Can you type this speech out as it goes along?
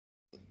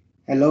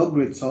Hello,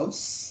 great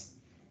souls.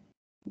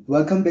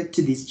 Welcome back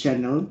to this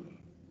channel.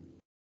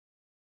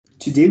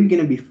 Today we're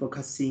going to be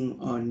focusing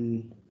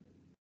on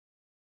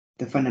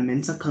the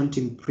fundamental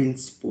counting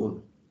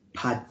principle,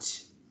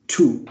 part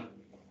 2.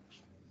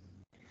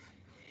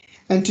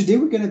 And today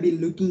we're going to be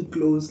looking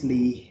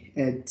closely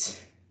at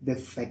the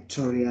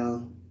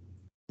factorial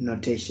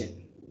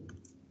notation.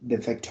 The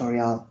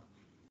factorial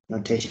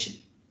notation.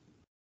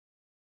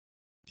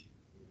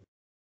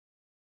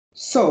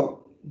 So,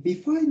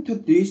 before I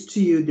introduce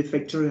to you the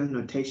factorial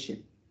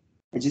notation,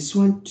 I just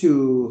want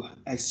to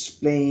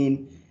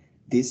explain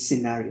this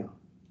scenario.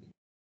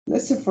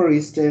 Let's say, for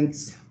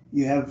instance,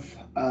 you have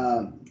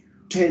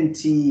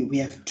 20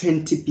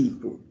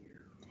 people,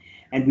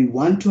 and we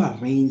want to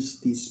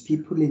arrange these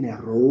people in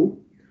a row.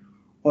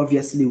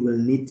 Obviously, we'll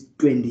need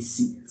 20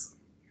 seats.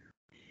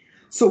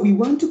 So we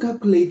want to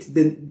calculate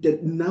the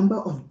number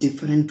of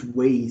different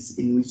ways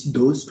in which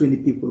those 20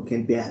 people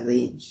can be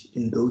arranged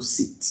in those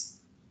seats.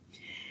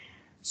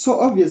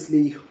 So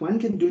obviously, one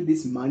can do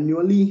this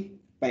manually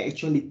by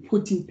actually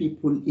putting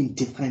people in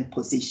different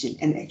positions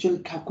and actually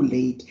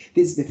calculate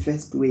this is the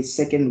first way,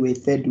 second way,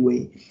 third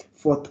way,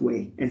 fourth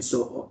way, and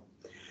so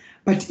on.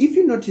 But if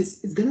you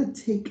notice, it's going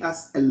to take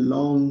us a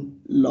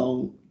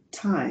long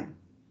time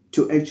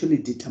to actually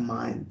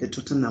determine the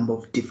total number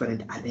of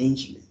different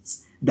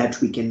arrangements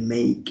that we can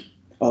make,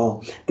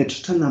 or the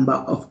total number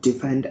of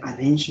different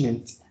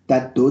arrangements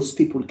that those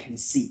people can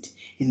sit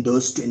in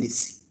those 20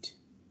 seats.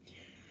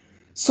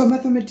 So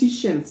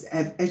mathematicians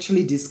have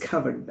actually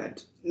discovered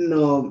that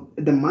no,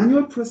 the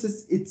manual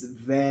process is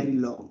very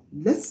long.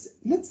 Let's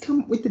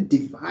come with a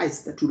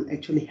device that will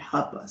actually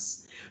help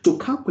us to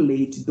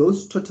calculate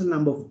those total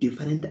number of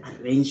different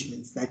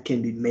arrangements that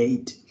can be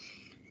made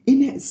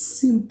in a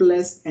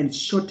simplest and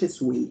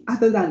shortest way,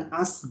 other than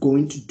us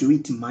going to do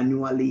it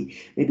manually,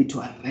 maybe to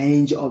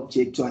arrange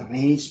objects, to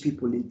arrange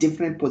people in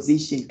different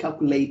positions,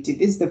 calculating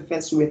this is the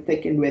first way,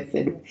 second way,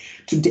 third way,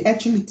 to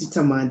actually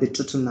determine the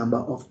total number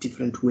of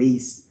different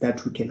ways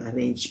that we can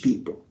arrange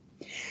people.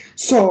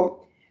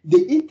 So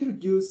they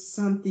introduced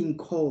something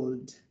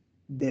called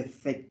the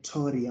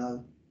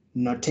factorial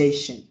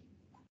notation.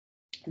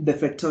 The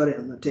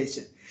factorial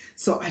notation.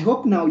 So I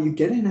hope now you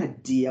get an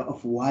idea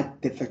of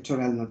what the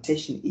factorial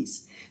notation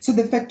is. So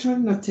the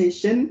factorial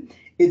notation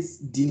is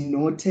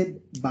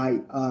denoted by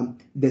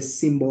the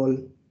symbol,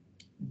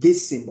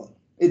 this symbol.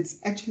 It's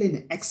actually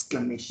an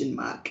exclamation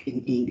mark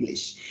in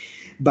English,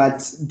 but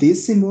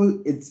this symbol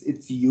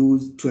it's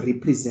used to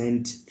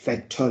represent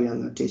factorial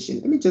notation.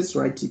 Let me just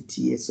write it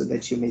here so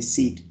that you may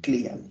see it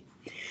clearly.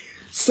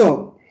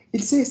 So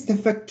it says the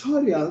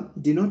factorial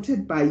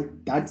denoted by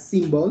that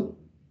symbol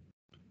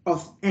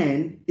of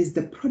n is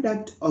the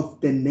product of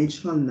the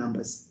natural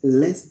numbers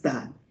less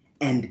than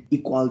and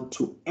equal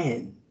to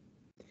n.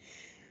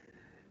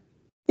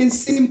 In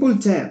simple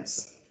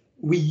terms,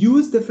 we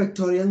use the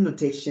factorial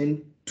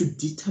notation to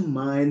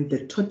determine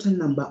the total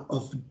number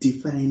of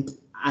different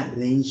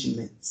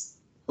arrangements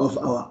of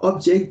our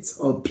objects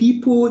or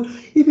people,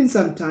 even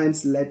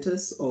sometimes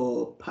letters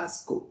or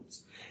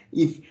passcodes.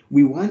 If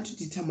we want to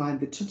determine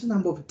the total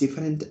number of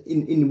different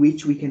in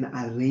which we can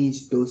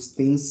arrange those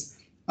things,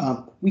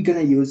 we're going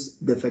to use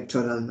the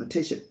factorial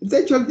notation. It's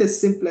actually the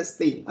simplest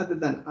thing, other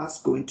than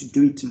us going to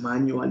do it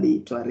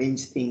manually to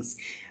arrange things,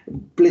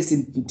 place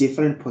in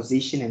different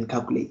position and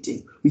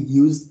calculating. We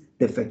use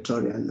the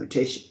factorial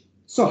notation.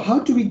 So how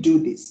do we do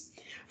this?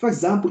 For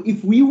example,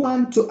 if we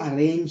want to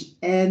arrange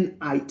n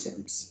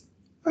items,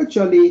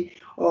 actually,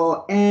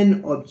 or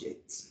n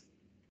objects,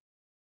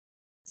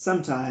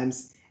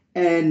 sometimes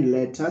n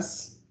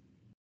letters,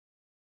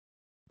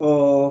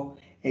 or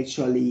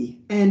actually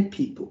n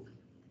people.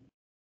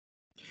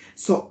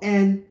 So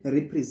n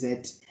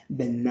represents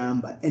the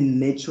number, a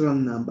natural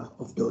number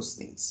of those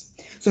things.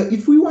 So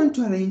if we want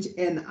to arrange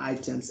n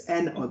items,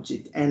 n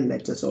objects, n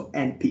letters, or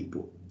n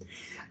people,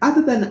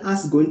 other than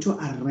us going to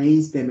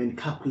arrange them and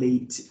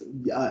calculate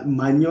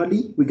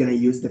manually, we're going to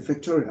use the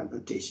factorial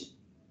notation.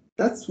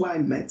 That's why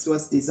maths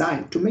was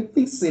designed, to make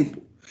things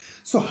simple.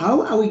 So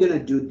how are we going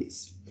to do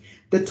this?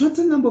 The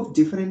total number of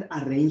different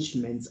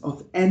arrangements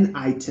of n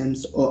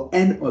items or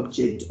n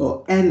objects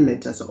or n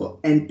letters or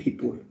n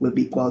people will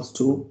be equals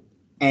to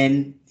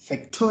n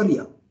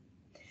factorial.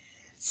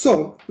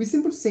 So we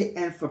simply say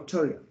n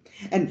factorial.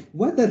 And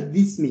what does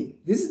this mean?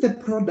 This is the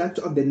product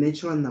of the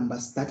natural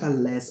numbers that are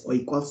less or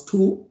equals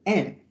to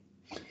n.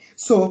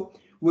 So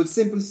we'll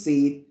simply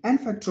say n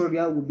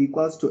factorial will be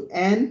equals to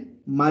n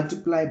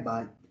multiplied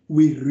by,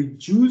 we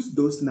reduce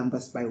those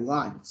numbers by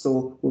 1.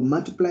 So we'll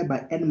multiply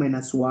by n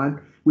minus 1.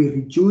 We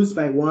reduce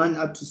by 1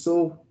 up to,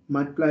 so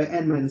multiply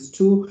n minus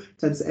 2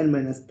 times n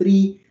minus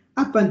 3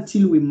 up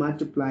until we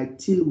multiply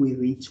till we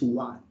reach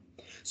 1.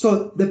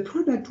 So the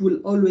product will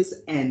always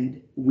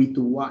end with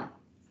 1,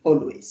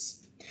 always.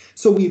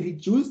 So we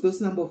reduce those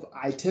number of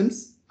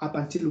items up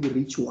until we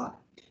reach 1.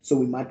 So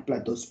we multiply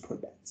those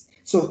products.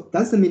 So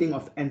that's the meaning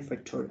of n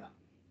factorial.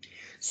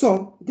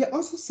 So they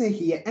also say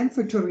here n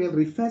factorial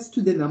refers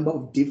to the number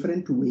of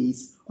different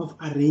ways of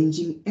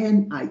arranging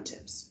n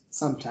items.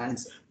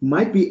 Sometimes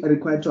might be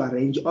required to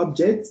arrange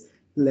objects,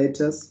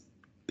 letters,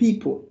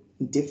 people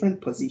in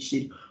different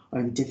position or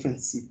in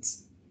different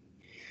seats.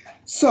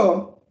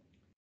 So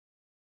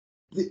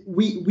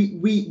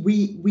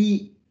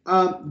we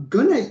are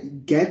gonna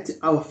get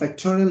our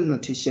factorial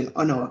notation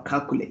on our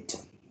calculator.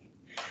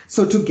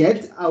 So to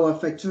get our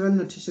factorial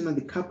notation on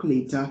the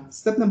calculator,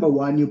 step number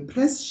 1, you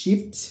press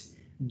shift.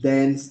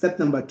 Then step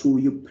number 2,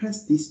 you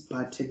press this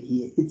button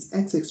here. It's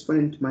x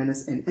exponent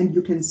minus n. And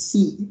you can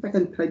see, if I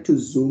can try to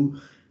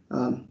zoom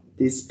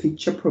this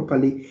picture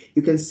properly,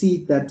 you can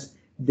see that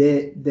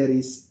there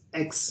is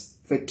x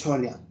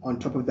factorial on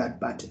top of that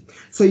button.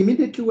 So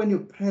immediately when you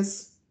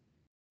press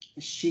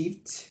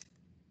shift,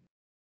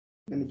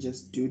 let me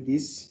just do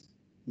this.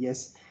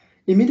 Yes.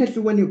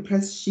 Immediately when you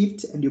press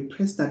shift and you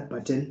press that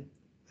button,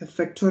 a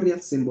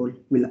factorial symbol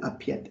will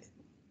appear there.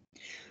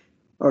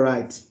 All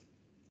right.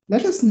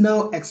 Let us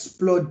now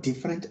explore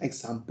different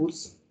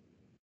examples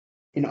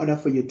in order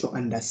for you to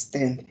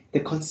understand the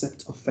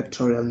concept of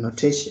factorial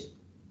notation.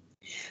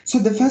 So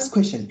the first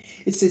question,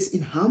 it says,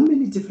 in how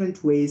many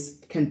different ways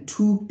can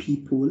two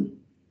people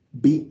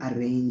be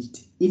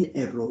arranged in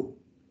a row?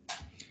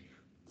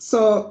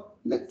 So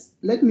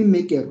let me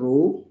make a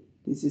row.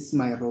 This is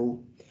my row.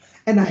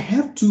 And I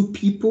have two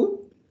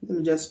people. Let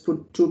me just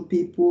put two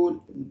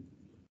people.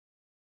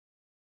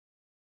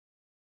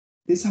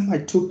 These are my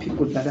two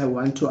people that I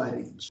want to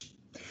arrange.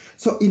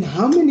 So in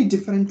how many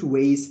different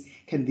ways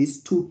can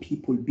these two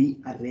people be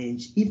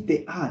arranged if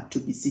they are to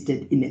be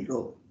seated in a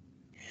row?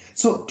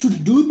 So to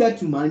do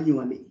that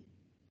manually,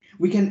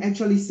 we can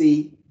actually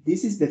say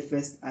this is the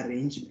first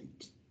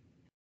arrangement.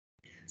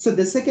 So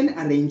the second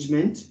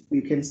arrangement,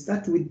 we can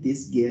start with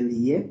this girl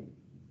here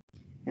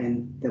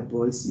and the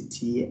boy sit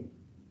here.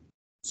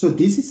 So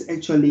this is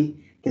actually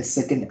the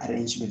second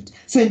arrangement.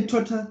 So in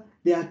total,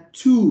 there are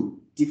two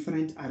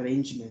different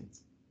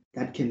arrangements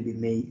that can be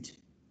made.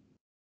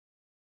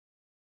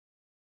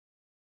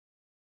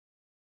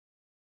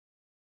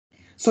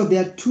 So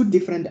there are two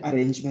different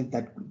arrangements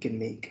that we can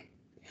make.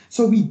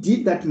 So we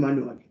did that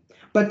manually.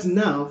 But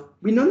now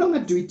we no longer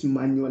do it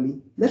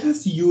manually. Let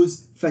us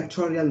use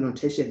factorial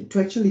notation to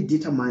actually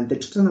determine the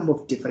total number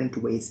of different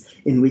ways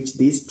in which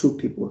these two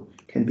people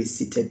can be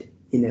seated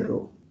in a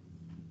row.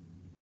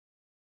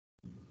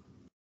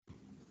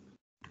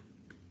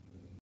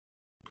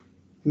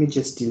 Let me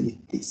just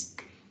delete this.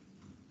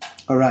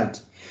 All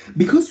right.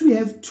 Because we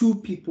have two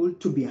people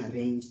to be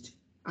arranged,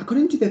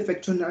 according to the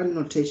factorial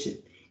notation,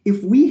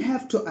 if we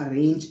have to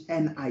arrange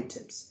n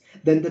items,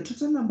 then the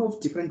total number of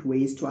different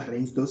ways to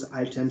arrange those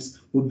items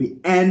would be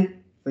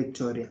n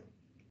factorial.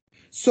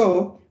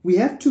 So we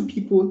have two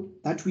people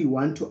that we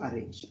want to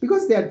arrange.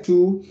 Because there are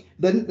two,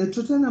 then the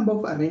total number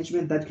of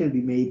arrangement that can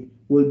be made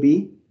will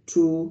be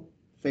 2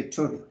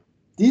 factorial.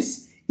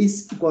 This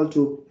is equal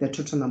to the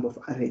total number of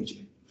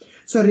arrangement.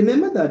 So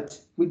remember that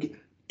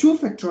 2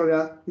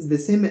 factorial is the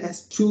same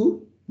as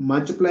 2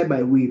 multiplied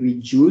by we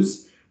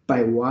reduce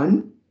by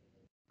 1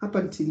 up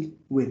until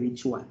we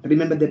reach 1.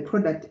 Remember, the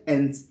product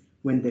ends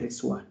when there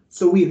is 1.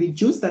 So we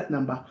reduce that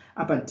number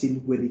up until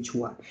we reach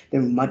 1.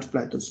 Then we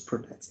multiply those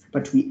products,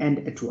 but we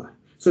end at 1.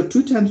 So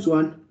 2 times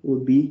 1 will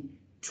be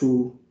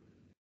 2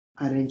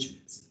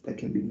 arrangements that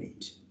can be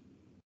made.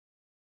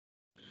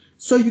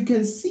 So you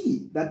can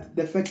see that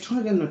the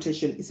factorial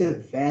notation is a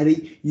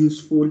very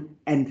useful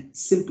and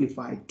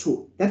simplified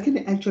tool that can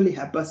actually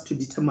help us to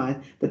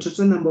determine the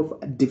total number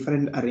of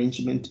different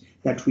arrangements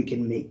that we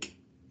can make.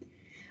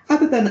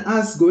 Other than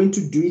us going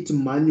to do it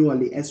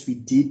manually as we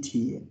did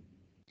here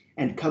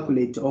and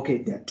calculate, okay,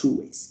 there are two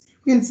ways.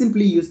 We can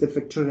simply use the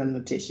factorial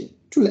notation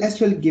to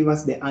actually give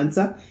us the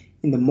answer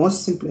in the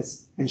most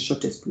simplest and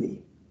shortest way.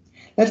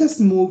 Let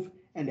us move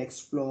and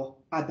explore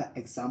other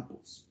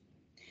examples.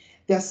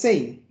 They are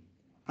saying,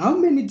 how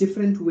many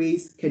different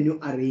ways can you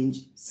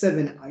arrange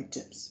 7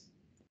 items?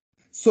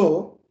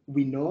 So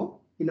we know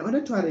in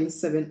order to arrange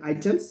 7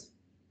 items,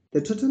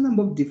 the total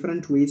number of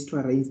different ways to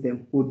arrange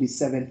them would be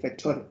 7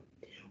 factorial.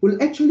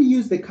 We'll actually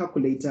use the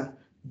calculator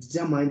to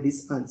determine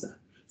this answer.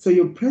 So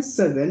you press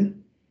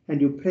 7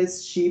 and you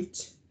press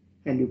shift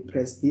and you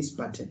press this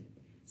button.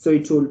 So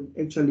it will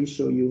actually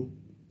show you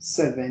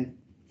 7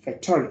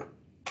 factorial.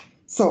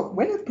 So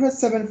when I press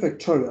 7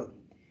 factorial,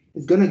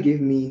 it's going to give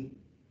me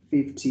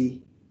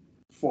 50,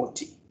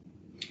 40.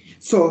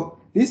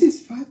 So this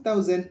is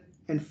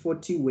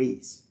 5,040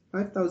 ways,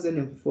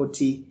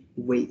 5,040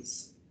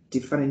 ways,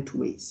 different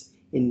ways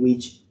in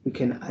which we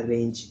can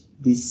arrange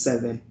these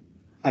 7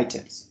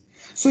 items.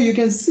 So you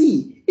can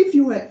see if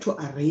you were to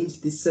arrange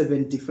these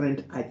 7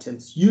 different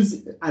items,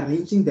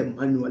 arranging them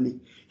manually,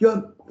 you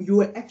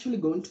are actually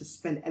going to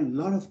spend a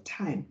lot of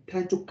time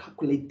trying to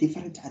calculate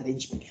different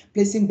arrangements,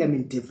 placing them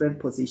in different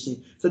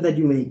positions so that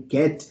you may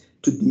get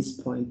to this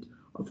point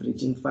of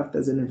reaching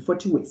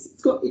 5,040 ways.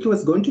 It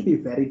was going to be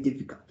very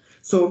difficult.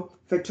 So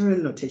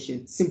factorial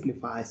notation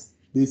simplifies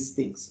these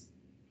things.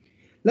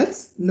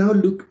 Let's now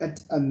look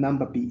at a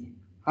number B.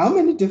 How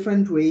many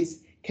different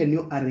ways can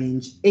you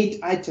arrange 8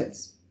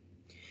 items?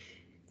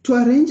 To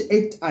arrange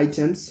 8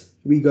 items,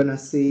 we're gonna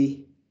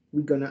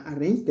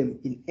arrange them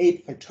in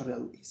 8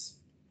 factorial ways.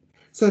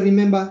 So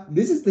remember,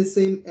 this is the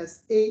same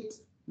as 8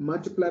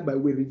 multiplied by,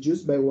 we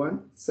reduce by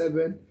 1,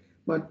 7,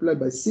 multiplied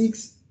by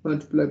 6,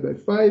 multiplied by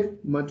 5,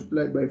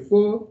 multiplied by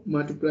 4,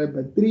 multiplied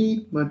by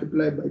 3,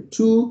 multiplied by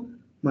 2,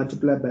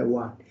 multiplied by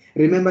 1.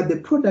 Remember, the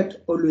product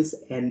always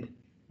ends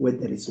where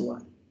there is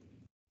 1.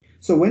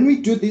 So when we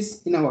do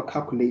this in our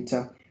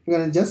calculator, we're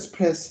going to just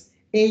press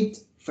 8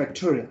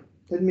 factorial.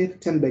 Let me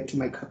turn back to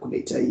my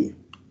calculator here.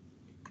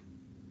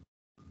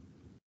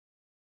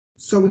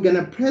 So we're going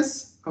to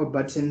press our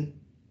button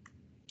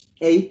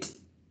 8,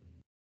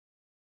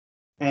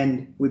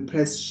 and we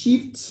press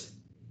shift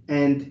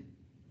and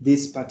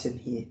this button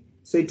here.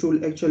 So it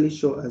will actually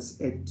show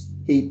us 8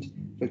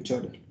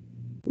 factorial,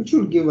 which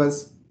will give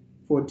us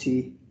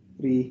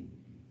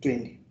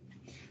 4320.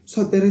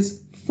 So there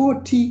is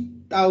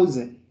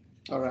 40,000.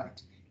 All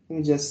right, let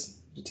me just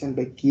return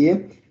back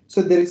here.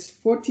 So there is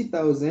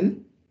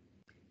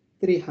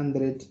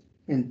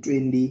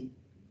 40,320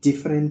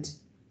 different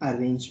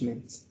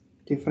arrangements,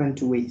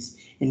 different ways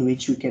in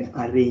which we can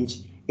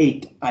arrange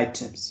 8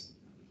 items.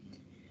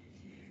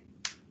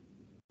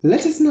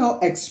 Let us now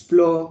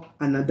explore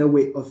another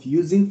way of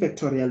using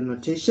factorial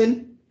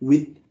notation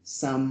with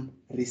some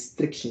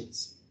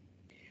restrictions.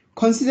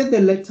 Consider the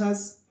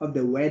letters of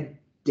the word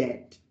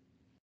dead.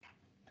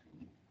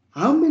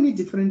 How many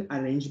different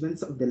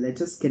arrangements of the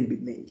letters can be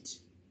made?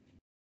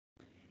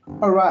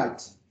 All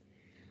right,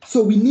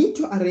 so we need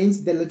to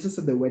arrange the letters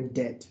of the word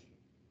dead.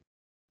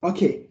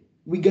 Okay,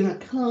 we're gonna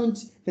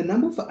count the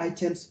number of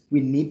items we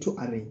need to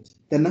arrange,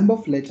 the number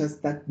of letters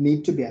that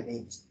need to be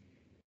arranged.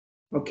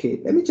 Okay,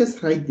 let me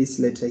just write this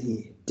letter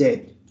here,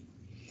 dead.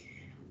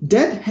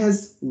 Dead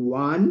has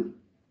 1,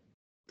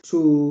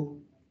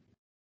 2,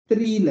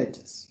 3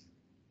 letters.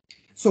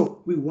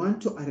 So we want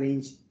to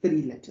arrange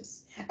 3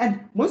 letters.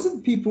 And most of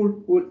the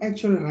people will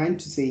actually run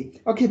to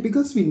say, okay,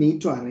 because we need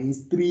to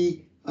arrange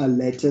 3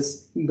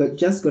 letters, we're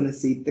just going to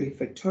say 3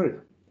 factorial.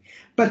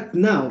 But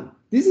now,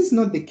 this is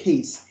not the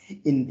case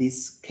in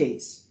this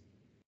case.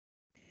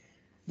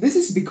 This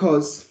is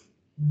because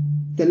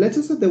the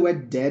letters of the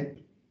word dead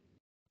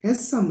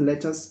has some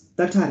letters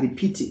that are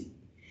repeating.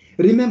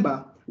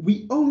 Remember,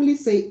 we only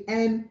say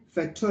n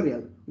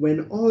factorial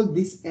when all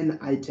these n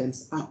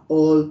items are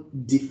all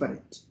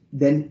different.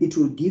 Then it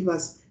will give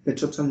us the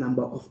total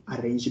number of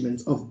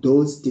arrangements of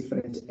those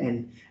different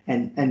n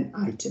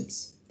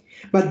items.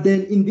 But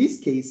then in this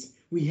case,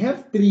 we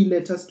have 3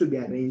 letters to be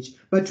arranged,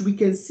 but we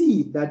can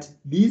see that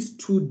these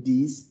 2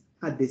 Ds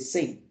are the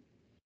same.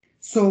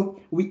 So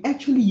we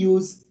actually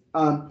use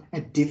a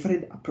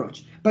different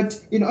approach. But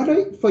in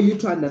order for you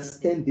to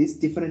understand this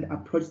different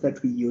approach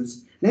that we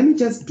use, let me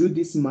just do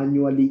this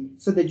manually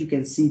so that you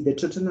can see the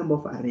total number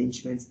of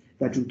arrangements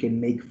that we can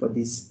make for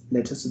these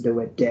letters of the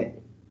word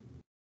dead.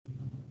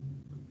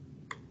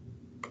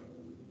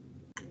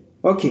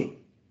 Okay,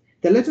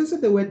 the letters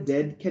of the word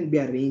dead can be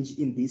arranged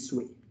in this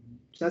way,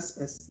 just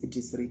as it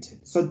is written.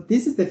 So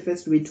this is the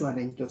first way to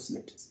arrange those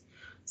letters.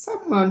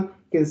 Someone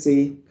can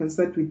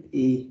start with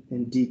A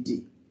and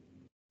DD.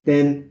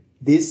 Then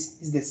this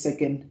is the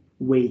second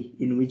way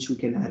in which we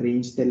can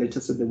arrange the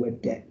letters of the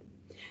word dead.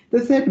 The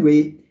third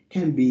way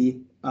can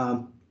be,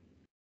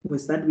 we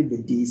start with the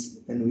D's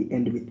and we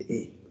end with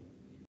A.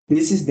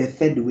 This is the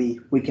third way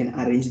we can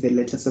arrange the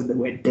letters of the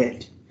word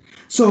dead.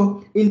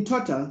 So in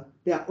total,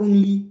 there are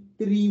only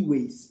 3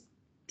 ways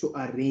to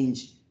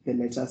arrange the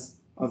letters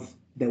of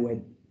the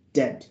word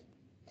dead.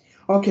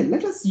 Okay,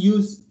 let us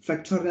use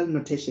factorial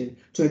notation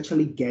to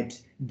actually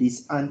get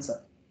this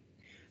answer.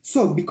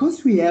 So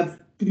because we have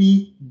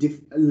 3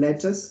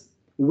 letters,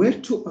 where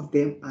 2 of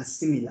them are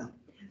similar,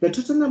 the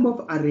total number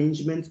of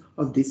arrangements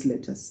of these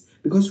letters,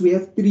 because we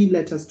have 3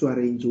 letters to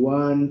arrange,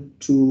 1,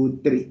 2,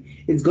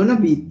 3, it's gonna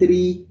be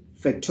 3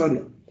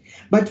 factorial.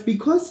 But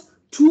because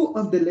 2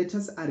 of the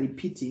letters are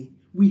repeating,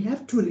 we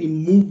have to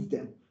remove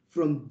them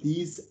from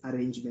these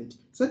arrangements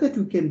so that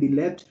we can be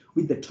left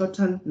with the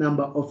total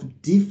number of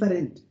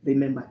different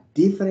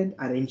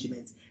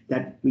arrangements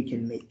that we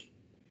can make.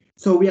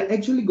 So we are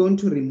actually going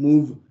to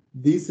remove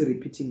these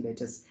repeating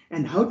letters.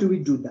 And how do we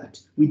do that?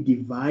 We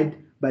divide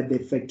by the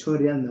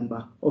factorial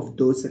number of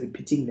those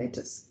repeating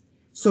letters.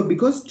 So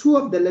because 2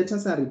 of the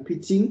letters are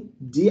repeating,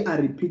 D are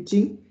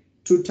repeating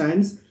 2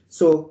 times,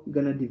 so we're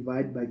going to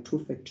divide by 2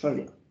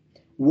 factorial.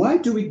 Why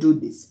do we do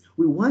this?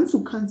 We want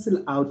to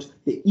cancel out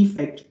the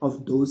effect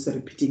of those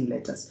repeating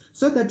letters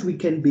so that we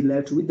can be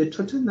left with the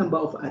total number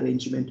of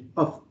arrangement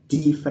of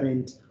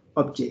different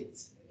of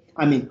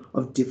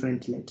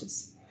different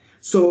letters.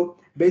 So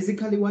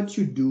basically what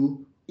you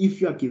do, if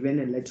you are given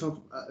a letter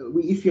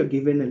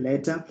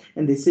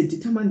and they say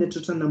determine the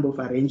total number of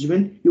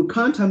arrangement, you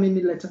count how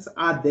many letters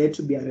are there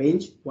to be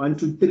arranged, 1,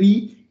 2,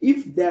 3.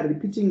 If they are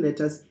repeating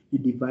letters, you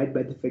divide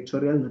by the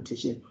factorial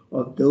notation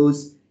of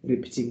those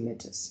repeating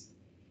letters.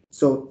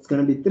 So it's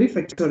going to be 3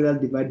 factorial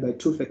divided by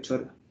 2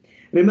 factorial.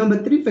 Remember,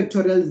 3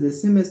 factorial is the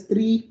same as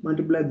 3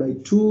 multiplied by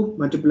 2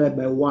 multiplied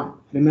by 1.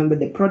 Remember,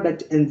 the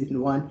product ends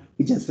in 1.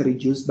 We just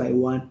reduce by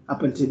 1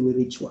 up until we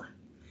reach 1.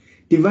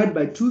 Divide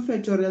by 2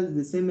 factorial is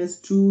the same as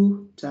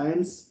 2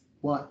 times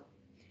 1.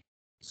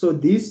 So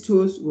these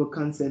 2's will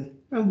cancel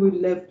and we're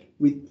left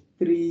with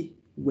 3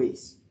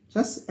 ways,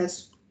 just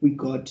as we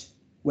got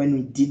when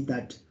we did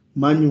that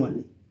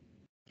manually.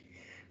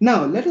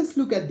 Now let us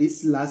look at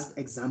this last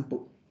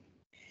example.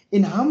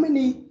 In how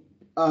many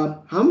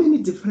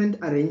different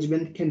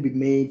arrangements can be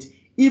made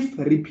if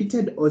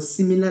repeated or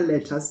similar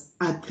letters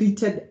are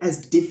treated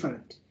as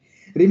different?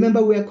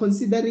 Remember, we are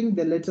considering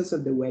the letters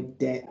of the word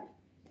there.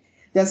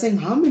 They're saying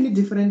how many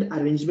different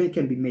arrangements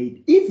can be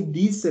made if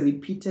these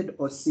repeated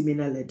or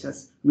similar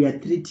letters, we are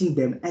treating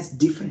them as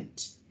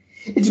different.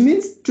 It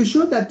means to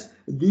show that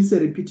these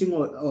repeating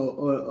or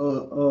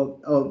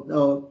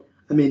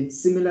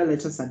similar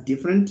letters are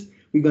different,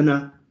 we're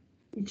gonna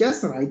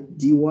just write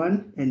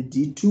D1 and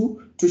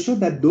D2 to show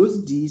that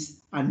those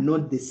Ds are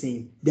not the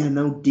same. They are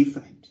now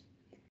different.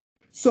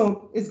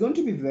 So it's going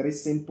to be very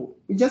simple.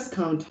 We just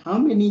count how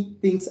many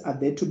things are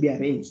there to be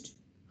arranged.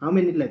 How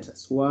many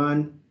letters?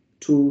 1,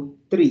 2,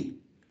 3.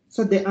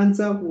 So the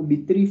answer will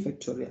be 3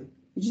 factorial,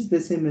 which is the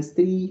same as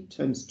 3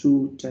 times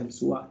 2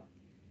 times 1.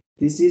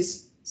 This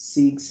is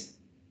 6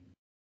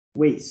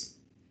 ways.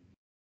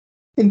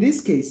 In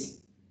this case,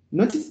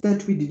 notice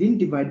that we didn't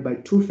divide by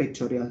 2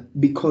 factorial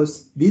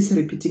because these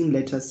repeating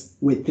letters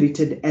were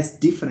treated as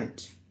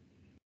different.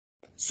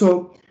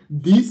 So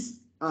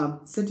these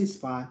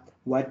satisfy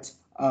what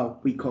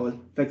we call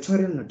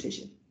factorial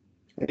notation.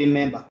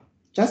 Remember,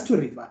 just to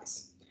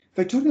revise,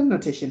 factorial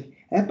notation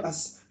helps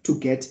us to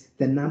get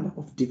the number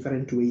of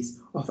different ways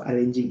of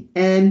arranging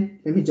n,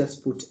 let me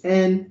just put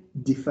n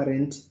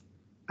different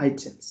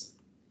items,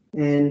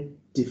 n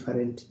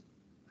different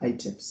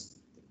items.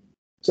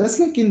 Just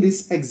like in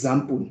this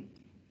example,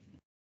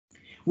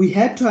 we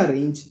had to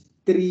arrange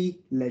 3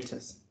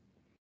 letters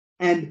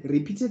and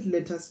repeated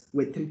letters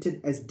were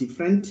treated as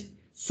different.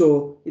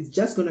 So it's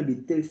just going to be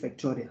 3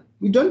 factorial.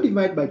 We don't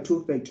divide by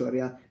 2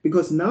 factorial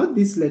because now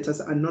these letters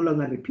are no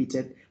longer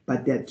repeated,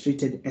 but they are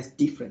treated as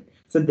different.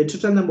 So the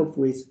total number of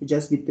ways will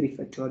just be 3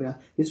 factorial.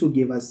 This will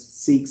give us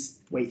 6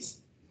 ways.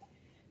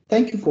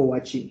 Thank you for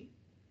watching.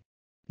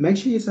 Make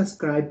sure you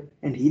subscribe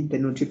and hit the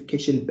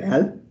notification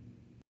bell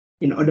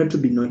in order to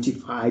be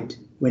notified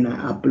when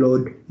I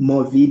upload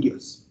more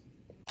videos.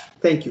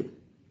 Thank you.